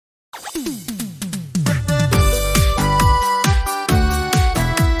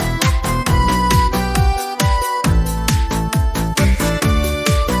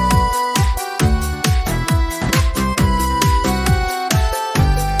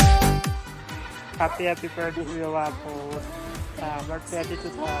happy birthday to you, Wapog. More credit to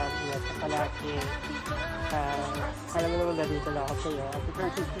sa kalaki. Alam mo naman na dito lang ako sa'yo. Happy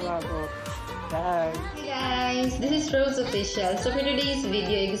birthday to you, Wapog. Bye! Hi guys! This is Rose Official. So for today's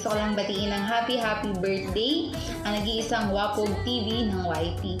video, gusto ko lang batiin ng happy birthday ang nag-iisang Wapog TV ng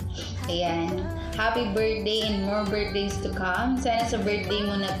YT. Ayan. Happy birthday and more birthdays to come. Sana sa birthday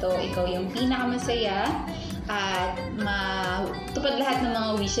mo na to, ikaw yung pinakamasaya at matupad lahat ng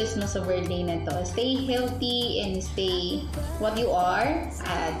mga wishes mo sa birthday na to. Stay healthy and stay what you are.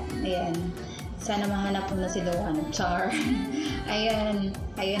 At ayan, sana mahanap mo na si The One. Char. Ayan.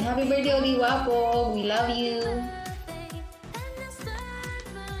 Happy birthday, Oli Wapog. We love you.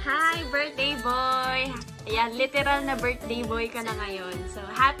 Hi, birthday boy! Ayan, literal na birthday boy ka na ngayon. So,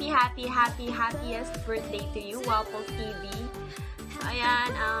 happiest birthday to you, Wapog TV. So, ayan,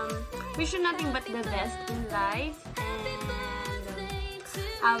 wish you nothing but the best in life. And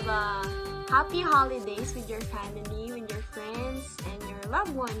have a happy holidays with your family, with your friends, and your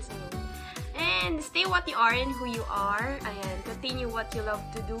loved ones. And stay what you are and who you are. Ayan, continue what you love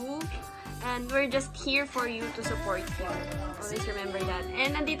to do. And we're just here for you to support you. Always remember that.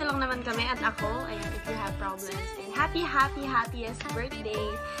 And nandito lang naman kami at ako. Ayan, if you have problems. And happiest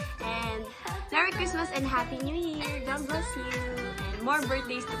birthday. And Merry Christmas and Happy New Year. God bless you. And more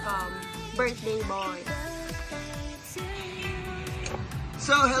birthdays to come. Birthday boy.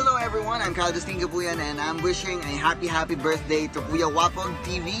 So, hello everyone, I'm Caldas Tingabuyan and I'm wishing a happy birthday to Kuya Wapog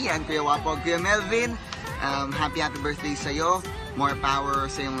TV and Kuya Wapog, Kuya Melvin. Happy birthday sa'yo. More power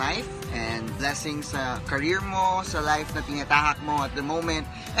sa iyong life and blessings sa career mo, sa life na tinatahak mo at the moment,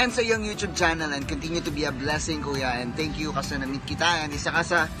 and sa iyong YouTube channel, and continue to be a blessing, Kuya, and thank you kasi na-meet kita and isa ka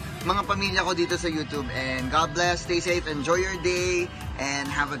sa mga pamilya ko dito sa YouTube. And God bless, stay safe, enjoy your day, and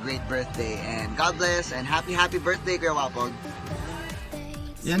have a great birthday, and God bless, and happy birthday, Kuya Wapog.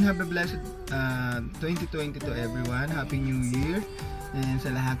 Yan, have a blessed 2020 to everyone. Happy New Year. And sa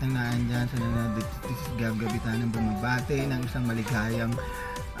lahat ng naandyan, sa nanonood, this is Gabitan ng bumabate ng isang maligayang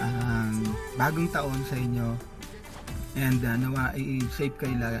bagong taon sa inyo. And nawa i-safe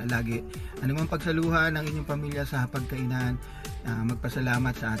kayo lagi. Ano mang pagsaluhan ng inyong pamilya sa pagkainan,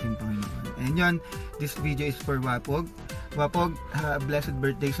 magpasalamat sa ating Panginoon. And yun, this video is for Wapog. Wapog, blessed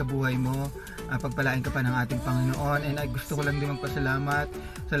birthday sa buhay mo. Pagpalain ka pa ng ating Panginoon, and gusto ko lang din magpasalamat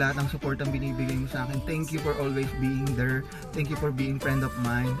sa lahat ng support ang binibigay mo sa akin. Thank you for always being there. Thank you for being friend of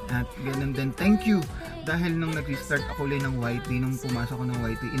mine. At ganun din, thank you dahil nung nag-restart ako ulit ng YT, nung pumasok ko ng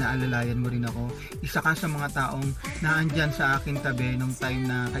YT, inaalalayan mo rin ako. Isa ka sa mga taong naandyan sa akin tabi nung time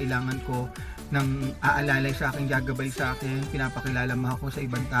na kailangan ko ng aalalay sa akin, gagabay sa akin, pinapakilala mo ako sa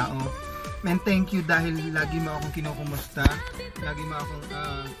ibang tao. Man, thank you dahil lagi mo akong kinukumusta, lagi mo akong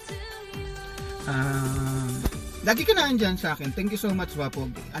lagi ka na andyan sa akin. Thank you so much,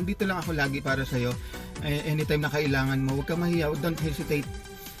 Wapog. Andito lang ako lagi para sa'yo. Anytime na kailangan mo, huwag ka mahiya, don't hesitate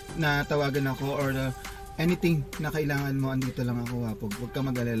na tawagan ako or anything na kailangan mo, andito lang ako, Wapog. Huwag ka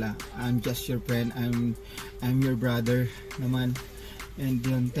mag-alala. I'm just your friend. I'm your brother naman. And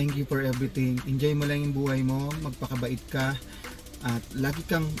yun, thank you for everything. Enjoy mo lang yung buhay mo, magpakabait ka, at lagi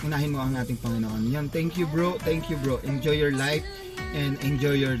kang unahin mo ang ating Panginoon. Yan, thank you bro. Enjoy your life and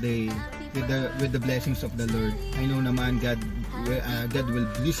enjoy your day with the blessings of the Lord. I know naman God will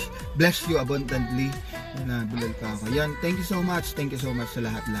bless you abundantly. Bilal pa ako. Yan, thank you so much sa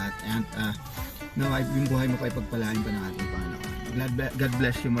lahat. And now, yung buhay mo pa ipagpalain pa ng ating Panginoon. God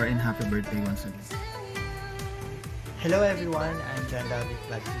bless you more and happy birthday once again. Hello everyone, I'm John David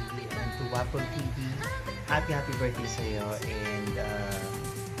Vlog TV and to Wapog TV, happy birthday sa iyo, and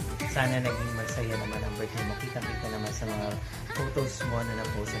sana naging masaya naman ang birthday mo. Kita-kita naman sa mga photos mo na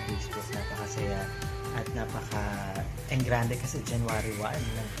na-post sa Facebook, napakasaya at napaka-engrande kasi January 1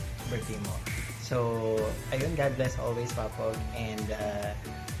 ng birthday mo. So, ayun, God bless always, Wapog, and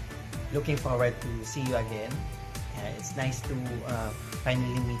looking forward to see you again. It's nice to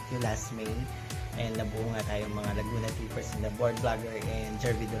finally meet you last May. And nabuo nga tayong mga Laguna Troopers and the board vlogger and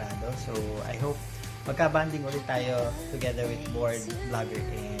Jervy Dorado. So I hope magka-banding ulit tayo together with board vlogger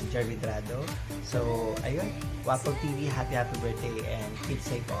and Jervy Dorado. So ayun, Wapog TV, happy birthday and keep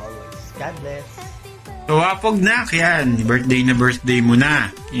safe always. God bless. So Wapog na, yan, birthday mo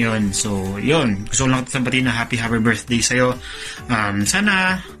na. Yun, so yun, gusto ko lang sabatin na happy birthday sa'yo.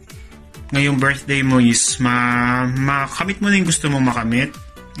 Sana ngayong birthday mo is makamit mo na yung gusto mo makamit.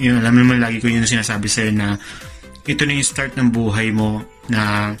 Yun, alam naman lagi ko yun sinasabi sa'yo na ito na yung start ng buhay mo,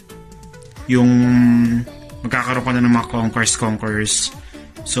 na yung magkakaroon ka na ng mga conquers.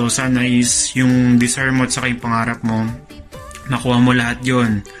 So sana is yung desire mo at saka yung pangarap mo, nakuha mo lahat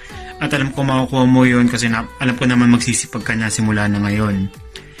yun. At alam ko makukuha mo yun kasi alam ko naman magsisipag ka na simula na ngayon.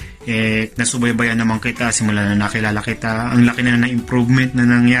 nasubaybayan naman kita simula na nakilala kita. Ang laki na ng improvement na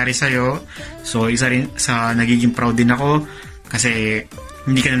nangyari sa'yo. So, isa rin sa nagiging proud din ako kasi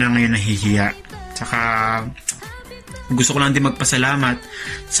hindi ka na ngayon nahihiya. Tsaka, gusto ko lang din magpasalamat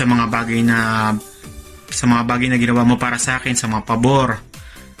sa mga bagay na ginawa mo para sa akin, sa mga pabor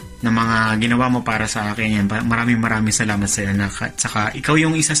na mga ginawa mo para sa akin. Yan. Maraming salamat sa iyo, anak. At saka, ikaw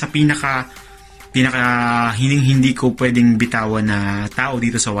yung isa sa pinaka hindi ko pwedeng bitawan na tao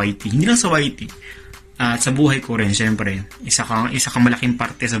dito sa YT. Hindi lang sa YT. At sa buhay ko rin, syempre. Isa kang malaking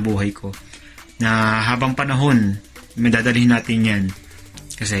parte sa buhay ko. Na habang panahon, may dadalhin natin yan.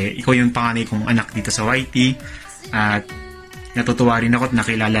 Kasi ikaw yung panganay kong anak dito sa YT. At natutuwa rin ako at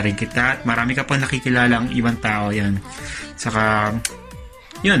nakilala rin kita. At marami ka pang nakikilala ang ibang tao yan. Saka,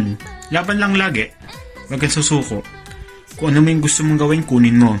 yun, laban lang lagi. Huwag kang susuko. Kung ano mo yung gusto mong gawin,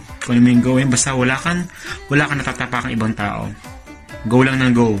 kunin mo. Kung ano mo yung gawin, basta wala kang natatapakang ibang tao. Go lang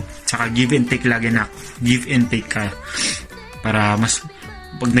ng go. Tsaka give and take lagi, nak. Give and take ka. Para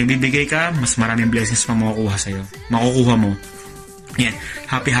pag nagbibigay ka, mas maraming blessings pa makukuha sa'yo. Makukuha mo. Yan.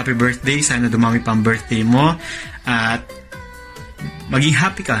 Happy birthday. Sana dumami pa ang birthday mo. At maging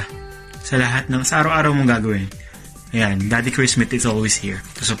happy ka sa lahat sa araw-araw mong gagawin. Ayan. Daddy Chris Smith is always here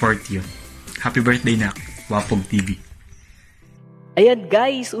to support you. Happy birthday, nak. Wapog TV. Ayan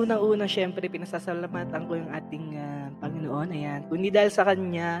guys, unang-una syempre pinasasalamatan ko yung ating Panginoon. Ayan, kung hindi dahil sa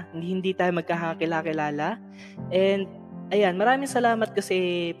Kanya, hindi tayo magkakakilala. And ayan, maraming salamat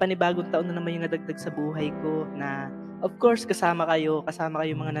kasi panibagong taon na naman yung nadagdag sa buhay ko na of course kasama kayo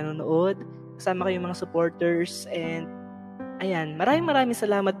mga nanonood, kasama kayo mga supporters. And ayan, maraming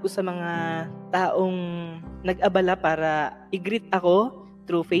salamat po sa mga taong nag-abala para i-greet ako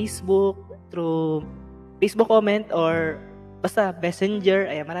through Facebook comment or basta messenger.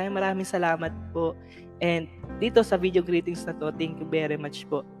 Ayan, maraming salamat po. And dito sa video greetings na to, thank you very much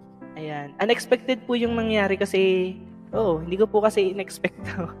po. Ayan, unexpected po yung nangyari kasi hindi ko po kasi in-expect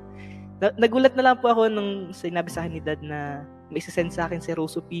nagulat na lang po ako nung sinabi sa akin ni Dad na may isasend sa akin si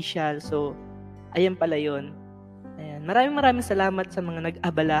Rose Official. So, ayan pala yun. Ayan, maraming salamat sa mga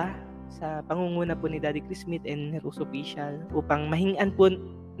nag-abala sa pangunguna po ni Daddy Chris Smith and Rose Official upang mahingan po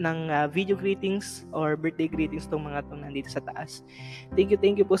ng video greetings or birthday greetings tong mga itong nandito sa taas. Thank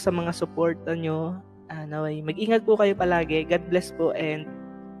you po sa mga suporta nyo. Mag-ingat po kayo palagi. God bless po and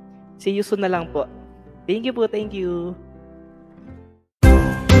see you soon na lang po. Thank you po. Thank you.